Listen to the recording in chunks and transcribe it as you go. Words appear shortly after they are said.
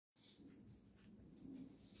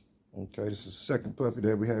Okay, this is the second puppy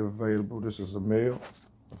that we have available. This is a male.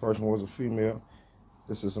 The first one was a female.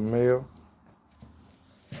 This is a male.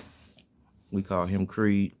 We call him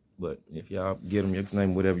Creed, but if y'all get him, you can name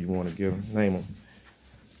him whatever you want to give him. Name him.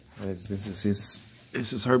 This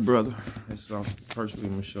is her brother. This is our first one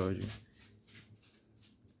I'm gonna show you.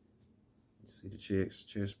 See the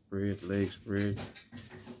chest spread, legs spread.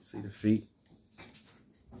 See the feet.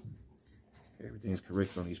 Everything's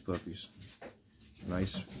correct on these puppies.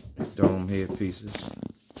 Nice dome head pieces.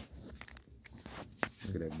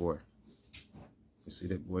 Look at that boy. You see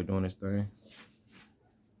that boy doing his thing?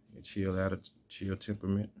 Chill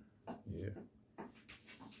temperament. Yeah.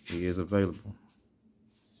 He is available.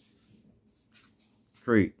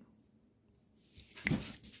 Creed.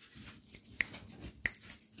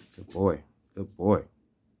 Good boy. Good boy.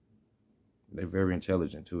 They're very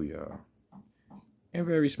intelligent too, y'all. And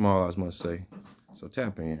very small, I must say. So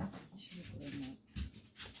tap in.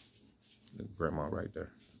 Look at grandma right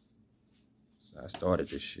there. So I started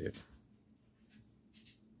this shit.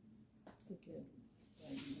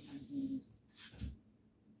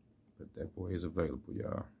 But that boy is available,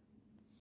 y'all.